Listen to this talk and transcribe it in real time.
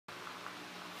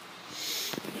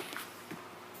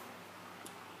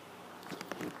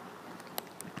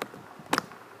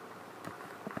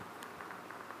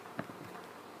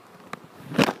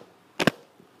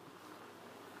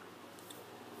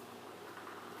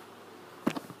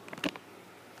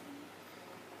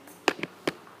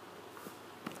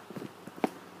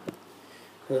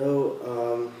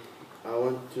Hello, I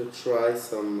want to try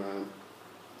some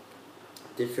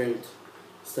different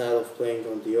style of playing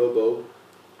on the oboe.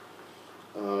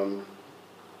 Um,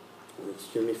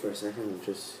 Excuse me for a second, I'm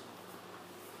just...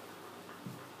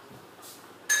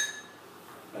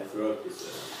 My throat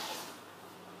is...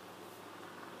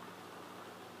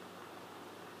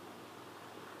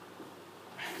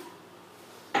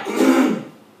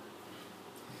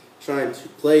 trying to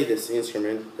play this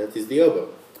instrument that is the oboe.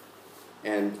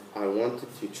 And I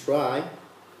wanted to try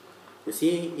to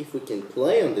see if we can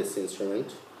play on this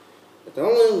instrument, but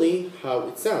not only how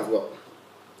it sounds. Well,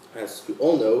 as you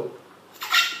all know,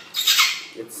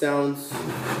 it sounds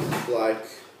like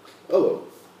oboe.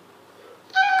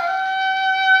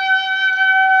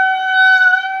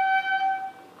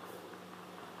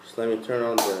 Just let me turn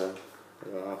on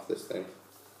off this thing.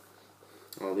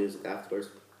 I'll use it afterwards,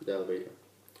 the elevator.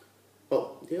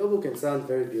 Well, the oboe can sound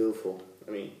very beautiful.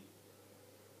 I mean,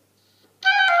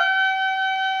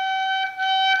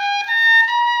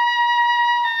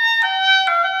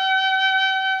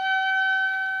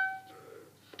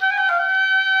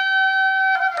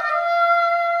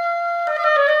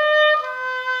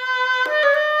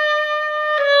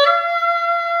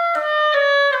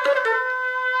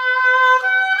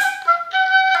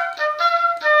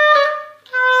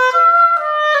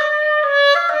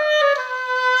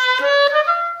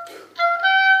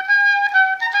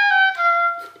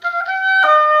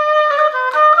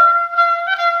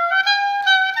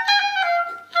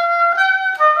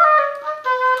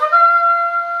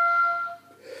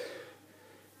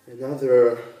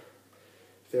 another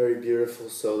very beautiful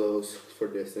solos for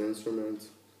this instrument.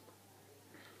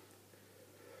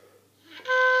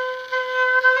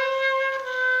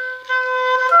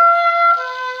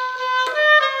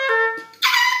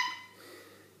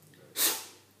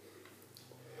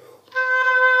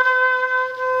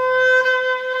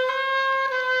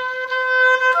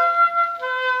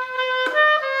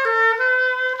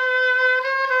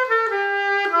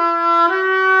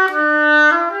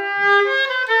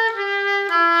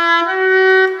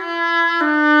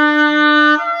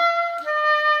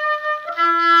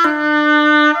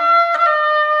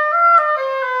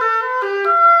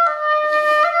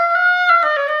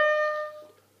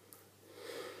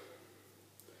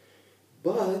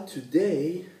 But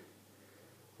today,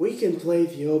 we can play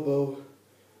the oboe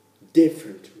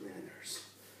different manners.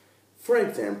 For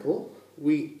example,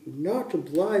 we're not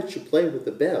obliged to play with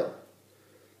the bell.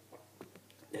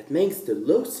 That makes the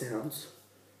low sounds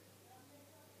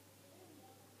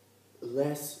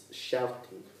less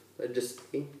shouting. Let's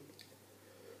just see.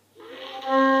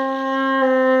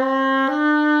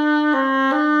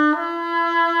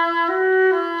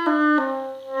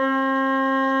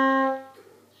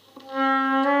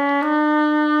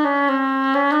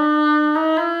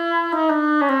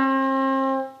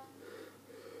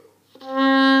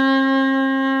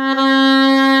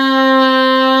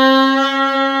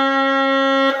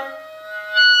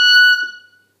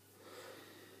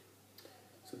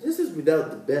 So this is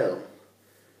without the bell.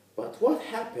 But what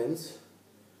happens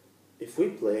if we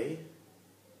play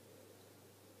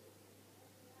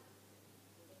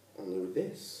only with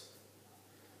this?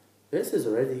 This is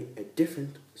already a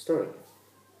different story.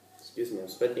 Excuse me, I'm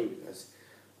sweating because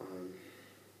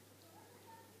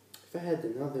if I had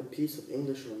another piece of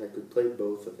English one, I could play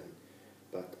both of them.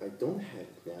 But I don't have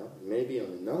it now. Maybe on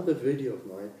another video of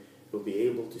mine, you'll be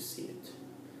able to see it.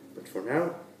 But for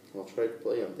now, I'll try to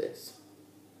play on this.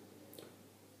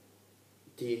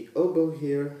 The oboe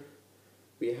here,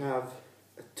 we have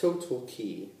a total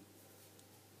key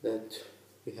that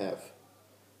we have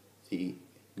the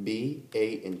B,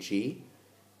 A, and G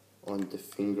on the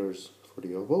fingers for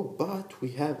the oboe, but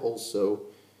we have also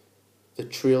the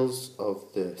trills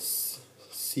of the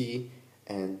C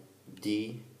and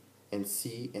D and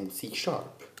C and C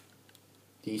sharp.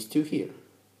 These two here.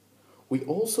 We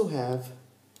also have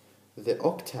the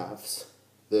octaves,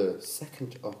 the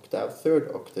second octave, third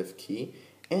octave key,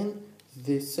 and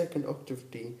the second octave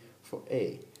D for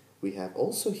A. We have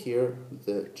also here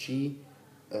the G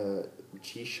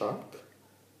sharp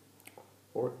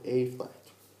or A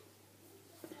flat.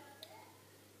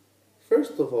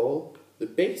 First of all, the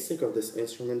basic of this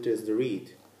instrument is the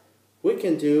reed. We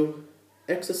can do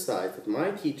exercise that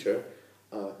my teacher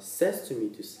says to me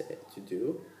to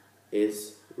do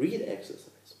is reed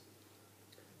exercise.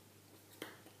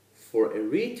 For a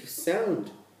reed to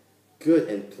sound good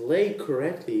and play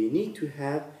correctly, you need to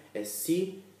have a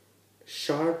C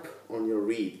sharp on your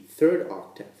reed, third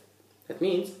octave. That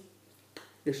means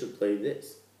you should play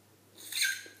this.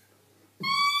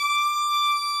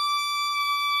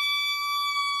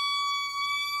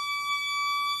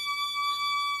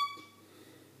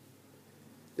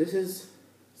 This is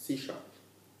C sharp.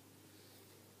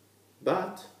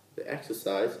 But the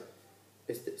exercise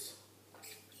is this.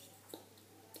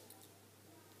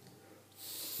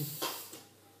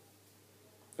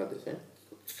 Not this, eh?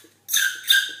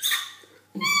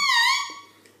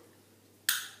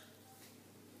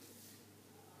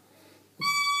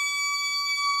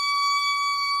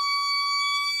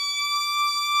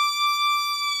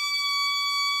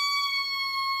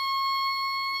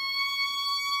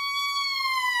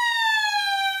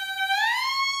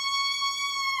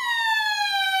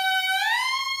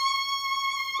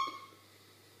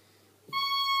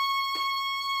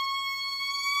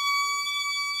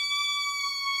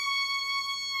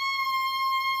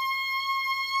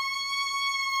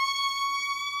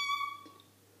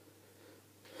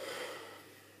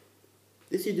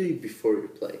 This you do before you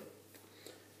play.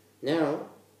 Now,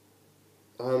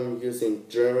 I'm using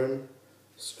German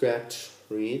scratch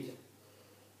reed.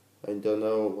 I don't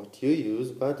know what you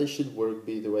use, but it should work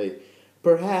either way.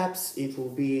 Perhaps it will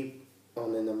be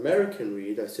on an American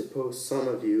reed. I suppose some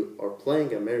of you are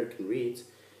playing American reeds.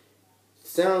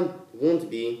 Sound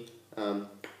won't be it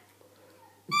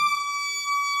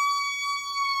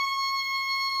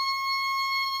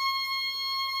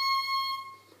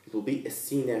will be a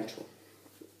C natural.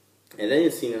 And then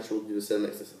in C natural we'll do the same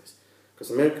exercise.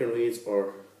 Because American reeds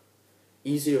are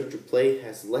easier to play,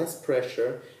 has less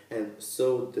pressure, and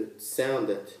so the sound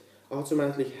that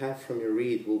automatically have from your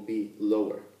reed will be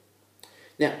lower.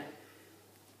 Now,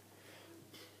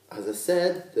 as I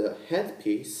said, the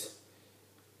headpiece,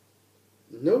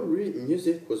 no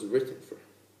music was written for.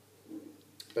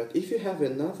 But if you have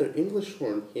another English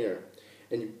horn here,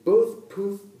 and you both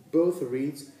prove both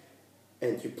reeds,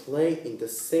 and you play in the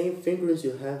same fingers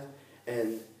you have,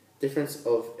 and difference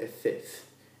of a fifth.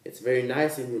 It's very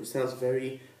nice and it sounds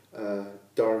very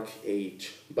dark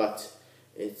age, but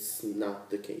it's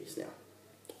not the case now.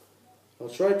 I'll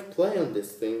try to play on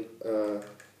this thing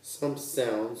some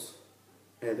sounds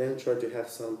and then try to have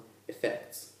some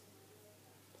effects.